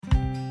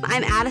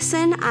I'm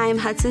Addison. I'm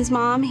Hudson's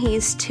mom.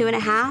 He's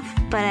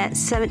 2.5, but at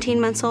 17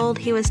 months old,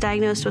 he was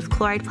diagnosed with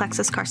choroid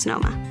plexus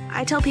carcinoma.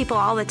 I tell people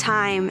all the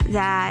time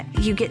that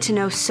you get to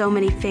know so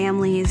many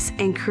families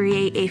and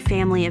create a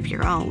family of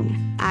your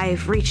own.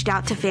 I've reached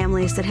out to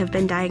families that have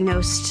been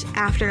diagnosed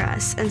after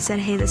us and said,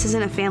 hey, this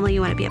isn't a family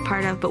you want to be a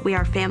part of, but we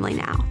are family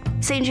now.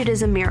 St. Jude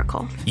is a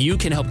miracle. You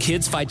can help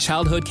kids fight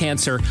childhood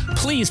cancer.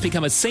 Please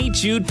become a St.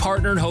 Jude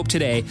Partner in Hope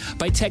today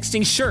by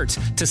texting SHIRT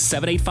to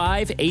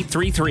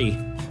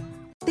 785-833.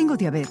 Tengo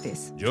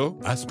diabetes. Yo,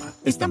 asma.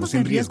 Estamos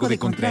en riesgo de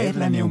contraer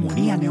la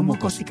neumonía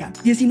neumocócica.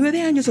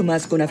 19 años o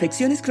más con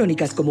afecciones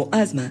crónicas como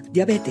asma,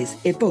 diabetes,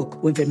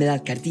 EPOC o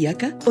enfermedad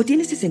cardíaca, o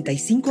tienes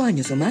 65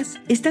 años o más,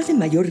 estás en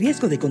mayor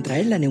riesgo de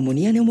contraer la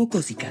neumonía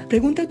neumocócica.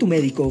 Pregunta a tu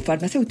médico o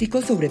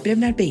farmacéutico sobre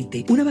Prevnar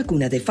 20, una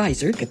vacuna de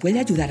Pfizer que puede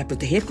ayudar a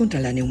proteger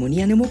contra la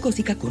neumonía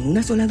neumocócica con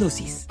una sola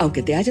dosis.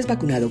 Aunque te hayas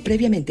vacunado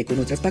previamente con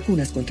otras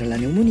vacunas contra la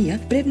neumonía,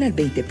 Prevnar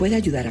 20 puede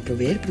ayudar a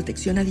proveer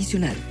protección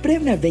adicional.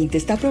 Prevnar 20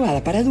 está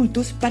aprobada para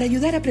adultos para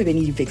ayudar a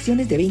prevenir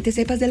infecciones de 20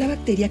 cepas de la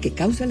bacteria que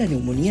causa la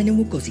neumonía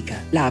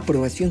neumocócica. La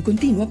aprobación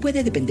continua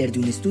puede depender de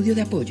un estudio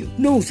de apoyo.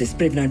 No uses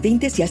Prevnar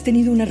 20 si has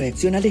tenido una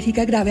reacción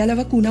alérgica grave a la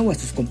vacuna o a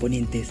sus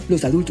componentes.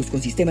 Los adultos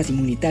con sistemas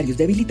inmunitarios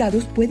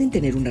debilitados pueden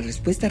tener una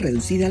respuesta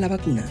reducida a la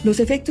vacuna. Los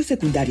efectos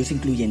secundarios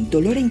incluyen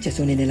dolor e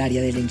hinchazón en el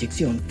área de la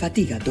inyección,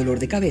 fatiga, dolor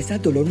de cabeza,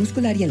 dolor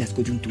muscular y en las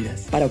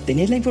coyunturas. Para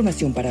obtener la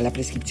información para la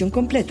prescripción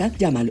completa,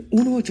 llama al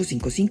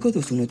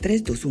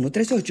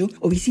 1-855-213-2138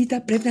 o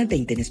visita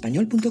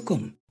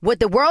Prevnar20enespañol.com. What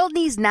the world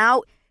needs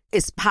now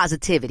is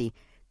positivity.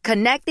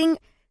 Connecting,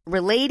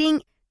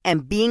 relating,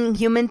 and being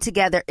human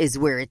together is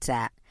where it's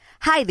at.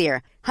 Hi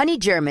there, Honey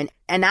German,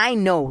 and I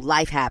know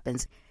life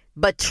happens,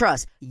 but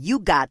trust, you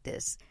got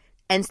this.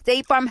 And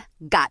State Farm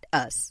got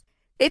us.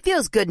 It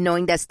feels good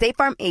knowing that State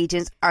Farm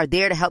agents are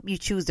there to help you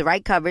choose the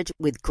right coverage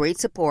with great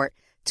support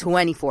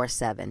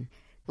 24/7.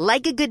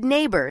 Like a good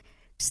neighbor,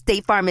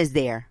 State Farm is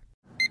there.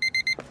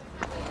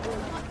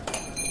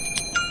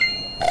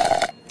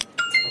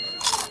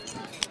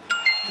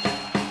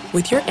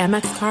 With your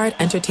Amex card,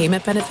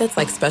 entertainment benefits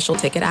like special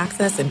ticket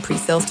access and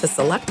pre-sales to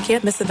select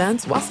can't-miss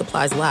events while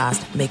supplies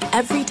last make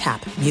every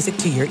tap music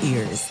to your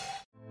ears.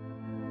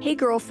 Hey,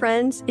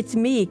 girlfriends, it's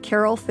me,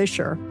 Carol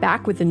Fisher,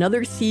 back with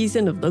another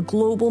season of the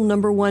global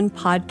 #1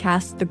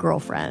 podcast, The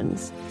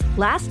Girlfriends.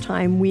 Last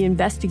time, we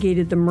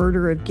investigated the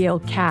murder of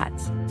Gail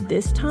Katz.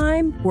 This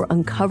time, we're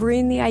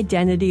uncovering the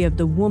identity of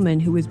the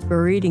woman who was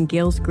buried in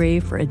Gail's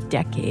grave for a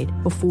decade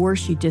before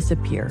she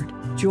disappeared.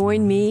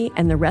 Join me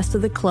and the rest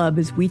of the club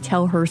as we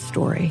tell her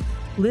story.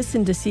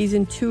 Listen to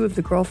Season 2 of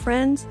The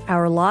Girlfriends,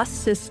 Our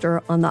Lost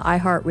Sister on the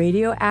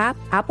iHeartRadio app,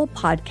 Apple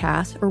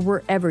Podcasts, or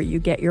wherever you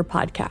get your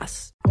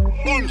podcasts.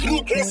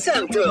 Enrique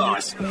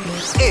Santos.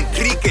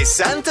 Enrique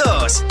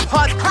Santos.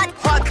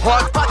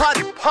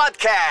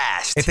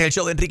 Podcast. Este es el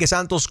show de Enrique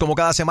Santos. Como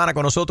cada semana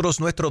con nosotros,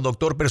 nuestro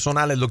doctor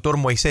personal, el doctor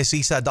Moisés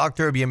Isa.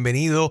 Doctor,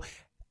 bienvenido.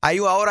 Hay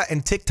ahora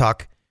en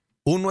TikTok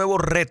un nuevo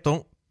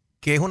reto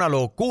que es una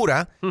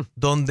locura,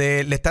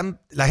 donde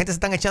la gente se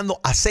están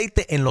echando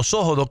aceite en los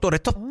ojos, doctor.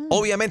 Esto es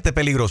obviamente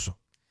peligroso.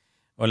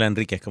 Hola,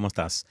 Enrique, ¿cómo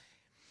estás?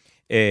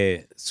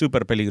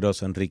 Súper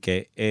peligroso,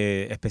 Enrique,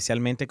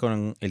 especialmente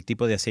con el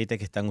tipo de aceite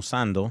que están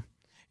usando,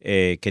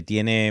 que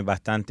tiene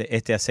bastante...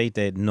 Este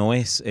aceite no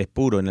es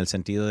puro en el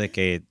sentido de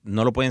que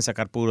no lo pueden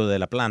sacar puro de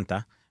la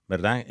planta,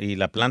 ¿verdad? Y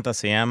la planta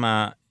se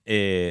llama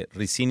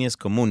Ricinius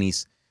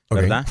communis,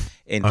 ¿verdad? Okay.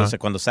 Entonces,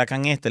 cuando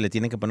sacan le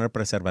tienen que poner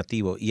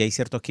preservativo y hay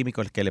ciertos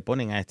químicos que le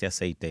ponen a este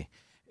aceite.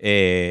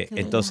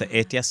 Entonces,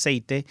 este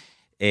aceite,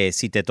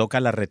 si te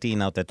toca la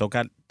retina o te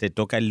toca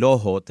el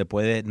ojo, te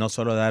puede no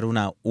solo dar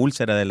una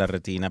úlcera de la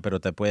retina, pero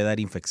te puede dar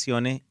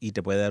infecciones y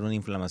te puede dar una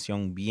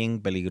inflamación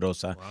bien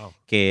peligrosa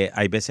que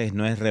hay veces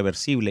no es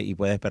reversible y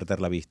puedes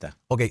perder la vista.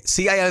 Ok,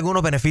 sí hay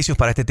algunos beneficios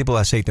para este tipo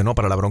de aceite, ¿no?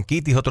 Para la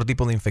bronquitis, otro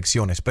tipo de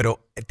infecciones,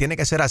 pero tiene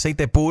que ser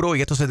aceite puro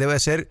y esto se debe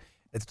hacer...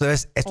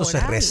 ¿Esto se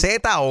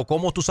receta o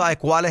cómo tú sabes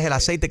cuál es el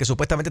aceite que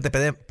supuestamente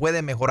te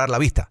puede mejorar la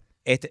vista?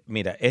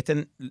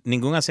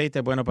 Ningún aceite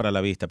es bueno para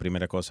la vista,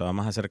 primera cosa.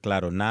 Vamos a ser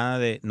claros.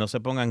 No se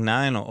pongan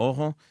nada en los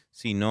ojos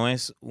si no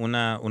es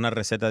una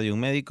receta de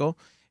un médico.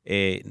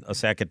 O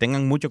sea, que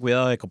tengan mucho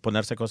cuidado de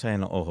ponerse cosas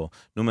en los ojos.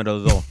 Número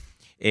 2.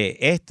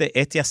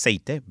 Este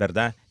aceite,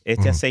 ¿verdad?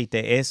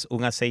 Aceite es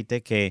un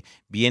aceite que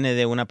viene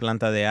de una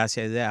planta de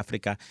Asia y de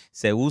África.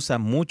 Se usa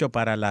mucho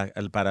para la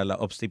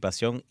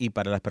obstipación y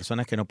para las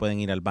personas que no pueden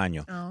ir al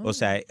baño. O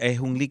sea,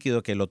 es un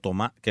líquido que lo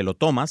tomas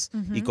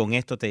y con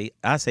esto te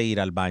hace ir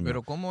al baño.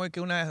 Pero ¿cómo es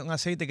que un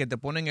aceite que te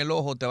pone en el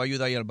ojo te va a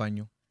ayudar a ir al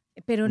baño?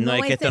 Pero no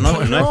es que esto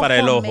no es para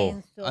el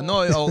ojo.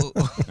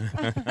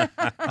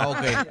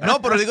 Okay.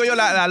 No, pero digo yo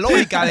la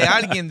lógica de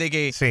alguien de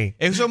que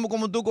eso es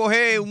como tú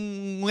coges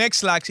un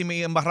X-Lax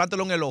y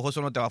embarrártelo en el ojo,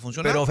 eso no te va a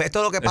funcionar. Pero esto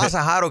es lo que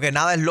pasa, Jaro, que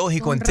nada es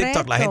lógico en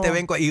TikTok. La gente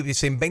ven y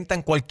se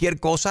inventan cualquier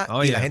cosa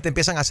y la gente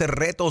empiezan a hacer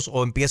retos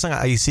o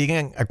empiezan y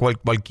siguen a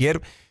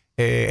cualquier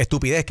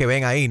estupidez que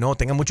ven ahí, ¿no?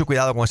 Tengan mucho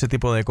cuidado con ese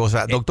tipo de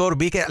cosas. Doctor,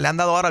 vi que le han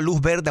dado ahora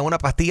luz verde a una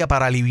pastilla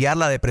para aliviar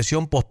la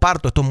depresión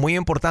posparto. Esto es muy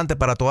importante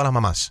para todas las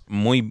mamás.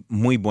 Muy,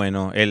 muy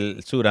bueno.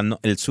 El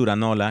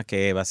Suranola,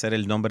 que va a ser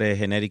el nombre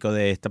genérico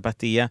de esta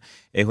pastilla,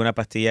 es una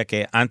pastilla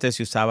que antes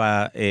se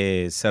usaba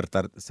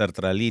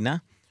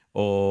sertralina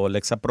o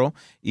Lexapro,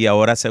 y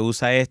ahora se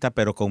usa esta,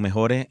 pero con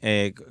mejores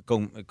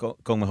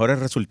mejores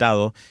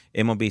resultados.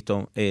 Hemos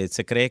visto,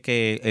 se cree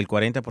que el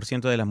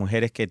 40% de las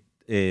mujeres que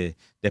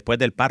después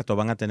del parto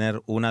van a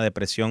tener una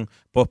depresión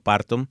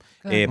postpartum,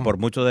 por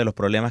muchos de los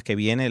problemas que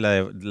viene,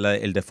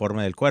 el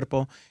deforme del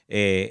cuerpo,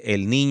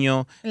 el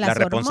niño, las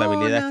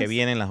responsabilidades que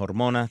vienen, las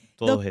hormonas,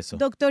 todo eso.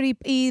 Doctor,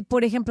 y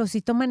por ejemplo,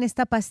 si toman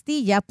esta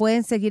pastilla,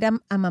 ¿pueden seguir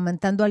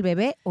amamantando al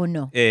bebé o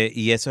no?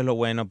 Y eso es lo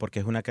bueno, porque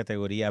es una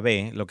categoría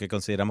B, lo que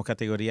consideramos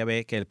categoría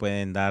B, que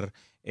pueden dar...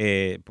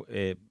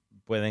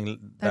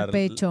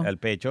 al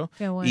pecho.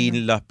 Bueno.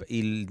 Y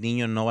el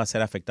niño no va a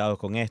ser afectado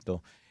con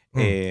esto.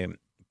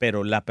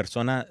 Pero la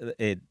persona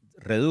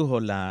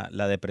redujo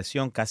la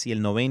depresión casi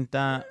del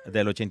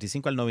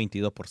 85 al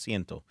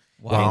 92%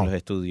 en los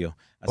estudios.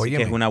 Así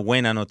que es una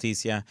buena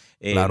noticia.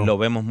 Claro. Lo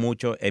vemos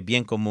mucho, es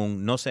bien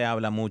común, no se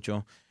habla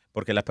mucho,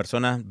 porque las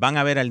personas van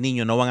a ver al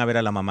niño, no van a ver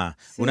a la mamá.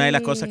 Sí. Una de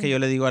las cosas que yo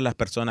le digo a las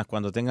personas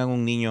cuando tengan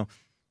un niño,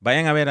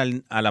 vayan a ver a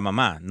la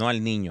mamá, no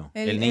al niño.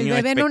 El niño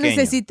bebé no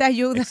necesita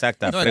ayuda.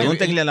 Exacto. No,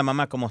 pregúntenle a la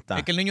mamá cómo está.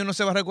 Es que el niño no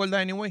se va a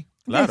recordar anyway.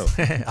 Claro.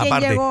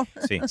 Aparte,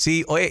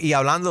 sí, oye, y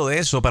hablando de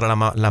eso, para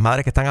las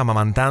madres que están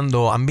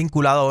amamantando, han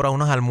vinculado ahora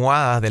unas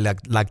almohadas de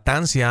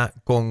lactancia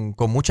con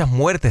muchas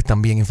muertes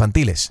también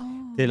infantiles.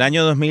 Del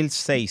año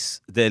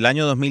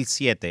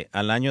 2007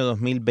 al año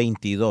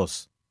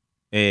 2022,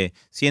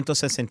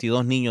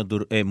 162 niños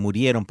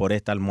murieron por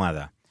esta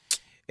almohada.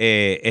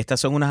 Estas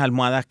son unas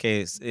almohadas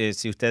que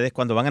si ustedes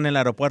cuando van en el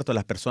aeropuerto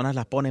las personas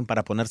las ponen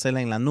para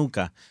ponérsela en la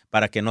nuca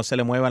para que no se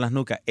le muevan las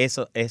nucas.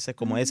 Ese es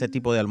como ese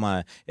tipo de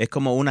almohada. Es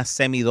como una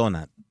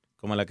semi-donut,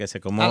 como la que se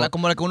como la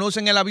que uno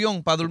usa en el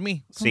avión para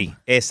dormir. Sí,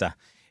 esa.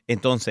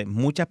 Entonces,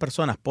 muchas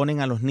personas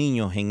ponen a los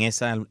niños en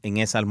esa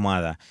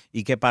almohada.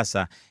 ¿Y qué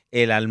pasa?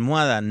 La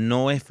almohada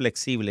no es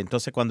flexible.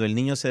 Entonces, cuando el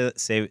niño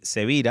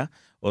se vira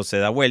o se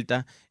da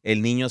vuelta,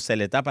 el niño se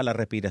le tapa la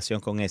respiración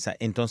con esa.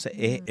 Entonces,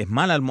 es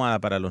mala almohada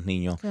para los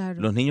niños. Claro.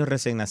 Los niños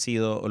recién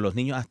nacidos, los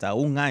niños hasta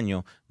 1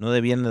 año, no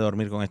debían de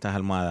dormir con estas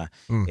almohadas.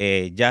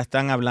 Ya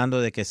están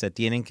hablando de que se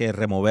tienen que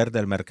remover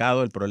del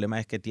mercado. El problema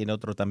es que tiene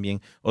otro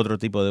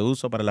tipo de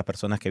uso para las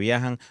personas que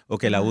viajan o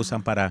que la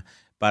usan para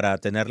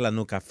tener la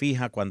nuca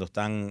fija cuando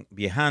están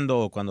viajando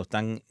o cuando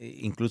están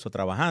incluso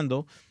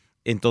trabajando.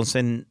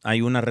 Entonces, hay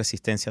una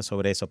resistencia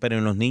sobre eso. Pero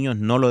en los niños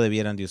no lo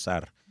debieran de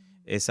usar.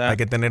 Hay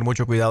que tener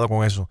mucho cuidado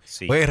con eso.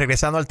 Sí. Oye,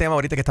 regresando al tema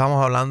ahorita que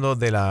estábamos hablando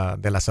de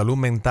la salud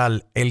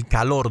mental, el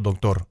calor,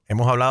 doctor.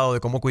 Hemos hablado de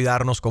cómo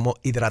cuidarnos, cómo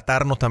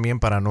hidratarnos también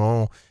para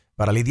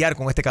lidiar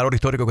con este calor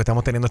histórico que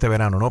estamos teniendo este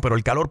verano, ¿no? Pero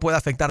el calor puede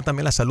afectar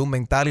también la salud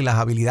mental y las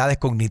habilidades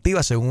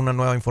cognitivas según una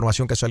nueva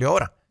información que salió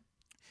ahora.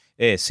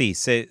 Sí,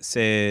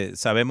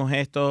 sabemos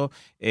esto.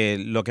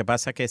 Lo que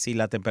pasa es que si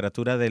la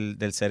temperatura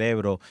del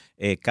cerebro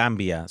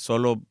cambia,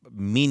 solo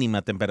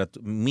mínimo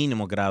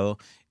grado,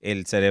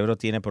 el cerebro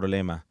tiene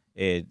problemas.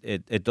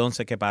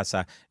 Entonces, ¿qué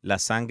pasa? La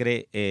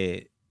sangre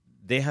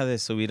deja de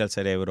subir al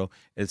cerebro.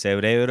 El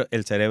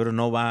cerebro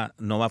no va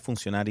a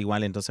funcionar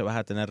igual, entonces vas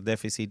a tener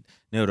déficit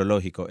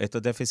neurológico.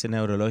 Estos déficits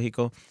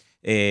neurológicos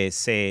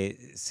se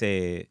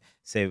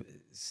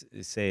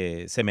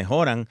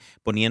mejoran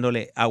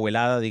poniéndole agua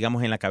helada,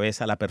 digamos, en la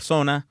cabeza a la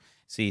persona.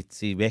 Si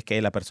ves que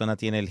la persona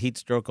tiene el heat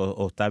stroke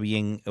o está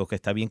bien o que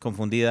está bien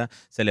confundida,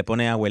 se le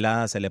pone agua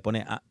helada, se le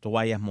pone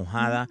toallas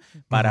mojadas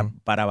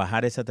para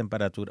bajar esa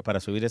temperatura, para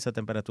subir esa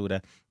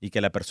temperatura y que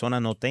la persona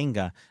no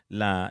tenga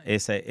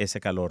ese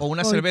calor. O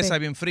una cerveza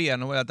bien fría,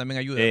 ¿no? También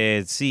ayuda.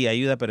 Sí,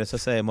 ayuda, pero eso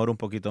se demora un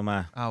poquito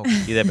más.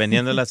 Okay. Y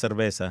dependiendo de la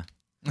cerveza.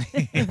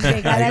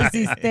 Llegar al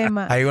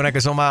sistema. Hay una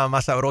que son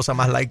más sabrosas,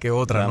 más light que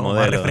otras, ¿no?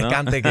 Modelo, más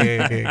refrescante,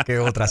 ¿no? que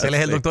otras. Él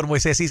es el doctor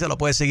Moisés Isa, lo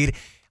puedes seguir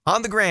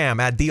on the gram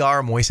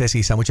 @Dr. Moisés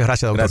Isa. Muchas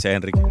gracias, doctor. Gracias,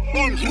 Enrique.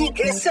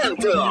 Enrique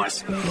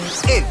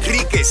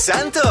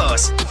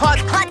Santos.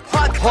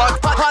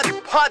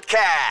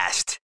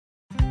 Podcast.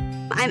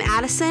 I'm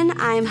Addison.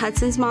 I'm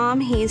Hudson's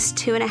mom. He's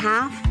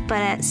 2.5, but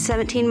at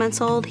 17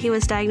 months old, he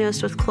was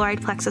diagnosed with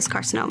chloride plexus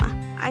carcinoma.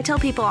 I tell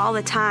people all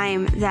the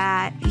time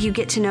that you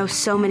get to know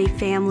so many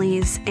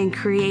families and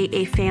create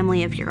a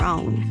family of your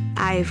own.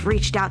 I've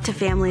reached out to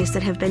families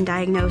that have been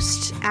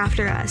diagnosed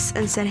after us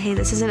and said, hey,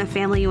 this isn't a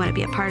family you want to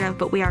be a part of,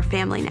 but we are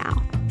family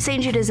now.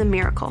 St. Jude is a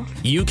miracle.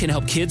 You can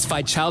help kids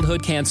fight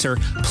childhood cancer.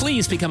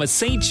 Please become a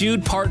St.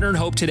 Jude Partner in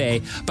Hope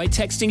today by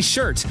texting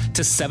SHIRT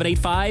to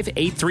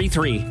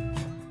 785-833.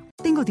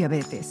 Tengo tengo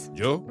diabetes.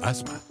 Yo,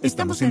 asma.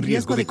 Estamos en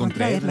riesgo de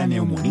contraer la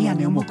neumonía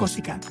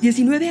neumocócica.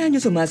 19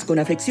 años o más con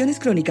afecciones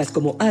crónicas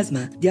como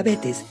asma,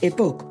 diabetes,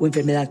 EPOC o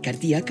enfermedad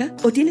cardíaca,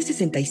 o tienes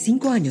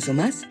 65 años o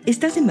más,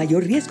 estás en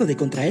mayor riesgo de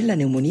contraer la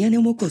neumonía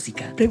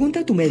neumocócica.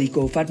 Pregunta a tu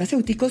médico o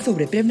farmacéutico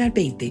sobre Prevnar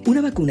 20,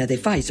 una vacuna de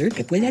Pfizer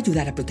que puede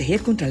ayudar a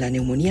proteger contra la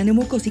neumonía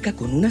neumocócica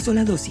con una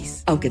sola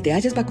dosis. Aunque te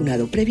hayas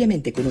vacunado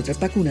previamente con otras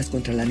vacunas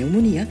contra la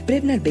neumonía,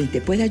 Prevnar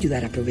 20 puede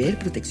ayudar a proveer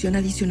protección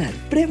adicional.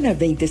 Prevnar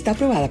 20 está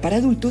aprobada para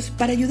adultos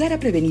para ayudar a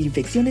prevenir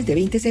infecciones de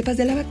 20 cepas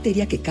de la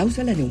bacteria que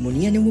causa la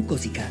neumonía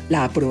neumocócica.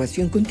 La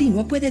aprobación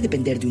continua puede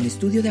depender de un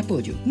estudio de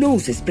apoyo. No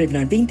uses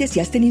Prevnar 20 si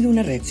has tenido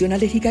una reacción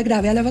alérgica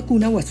grave a la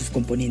vacuna o a sus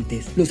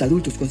componentes. Los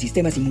adultos con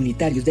sistemas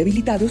inmunitarios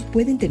debilitados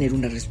pueden tener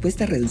una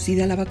respuesta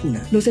reducida a la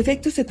vacuna. Los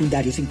efectos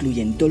secundarios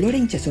incluyen dolor e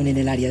hinchazón en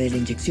el área de la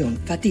inyección,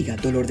 fatiga,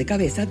 dolor de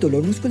cabeza,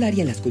 dolor muscular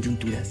y en las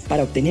coyunturas.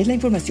 Para obtener la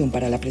información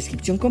para la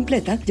prescripción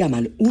completa, llama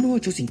al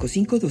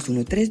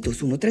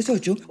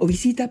 1-855-213-2138 o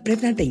visita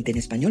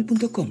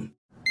Prevnar20enespañol.com.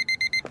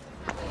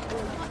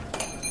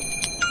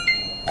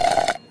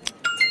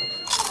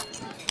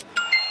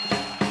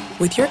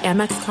 With your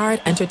Amex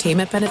card,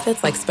 entertainment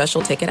benefits like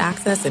special ticket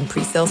access and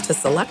pre-sales to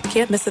select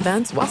can't-miss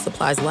events while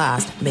supplies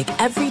last make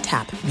every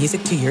tap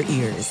music to your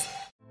ears.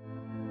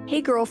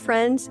 Hey,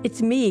 girlfriends,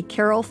 it's me,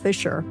 Carol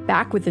Fisher,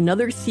 back with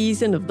another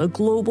season of the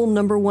global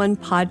 #1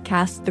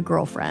 podcast, The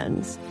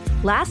Girlfriends.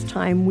 Last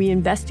time, we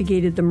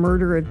investigated the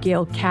murder of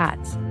Gail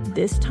Katz.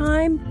 This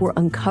time, we're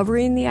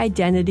uncovering the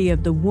identity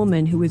of the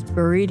woman who was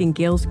buried in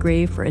Gail's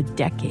grave for a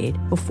decade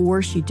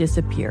before she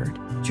disappeared.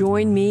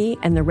 Join me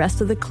and the rest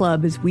of the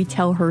club as we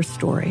tell her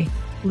story.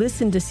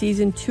 Listen to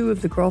Season 2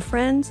 of The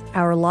Girlfriends,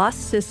 Our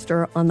Lost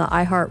Sister on the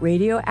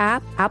iHeartRadio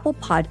app, Apple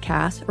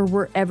Podcasts, or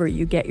wherever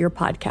you get your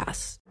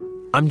podcasts.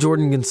 I'm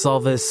Jordan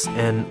Gonsalves,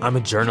 and I'm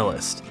a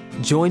journalist.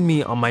 Join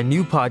me on my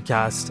new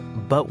podcast,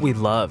 But We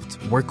Loved,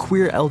 where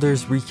queer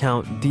elders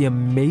recount the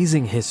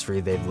amazing history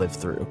they've lived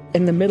through.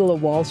 In the middle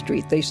of Wall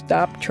Street, they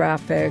stopped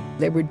traffic.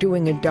 They were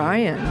doing a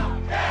die-in.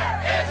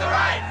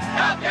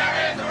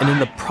 And in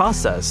the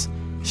process,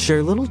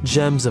 share little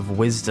gems of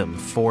wisdom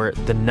for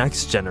the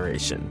next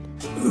generation.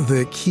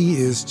 The key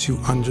is to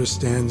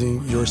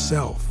understanding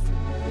yourself,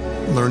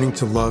 learning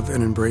to love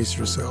and embrace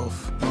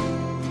yourself.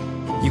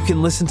 You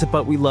can listen to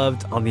But We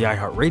Loved on the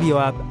iHeartRadio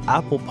app,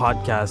 Apple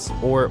Podcasts,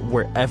 or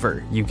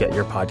wherever you get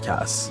your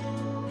podcasts.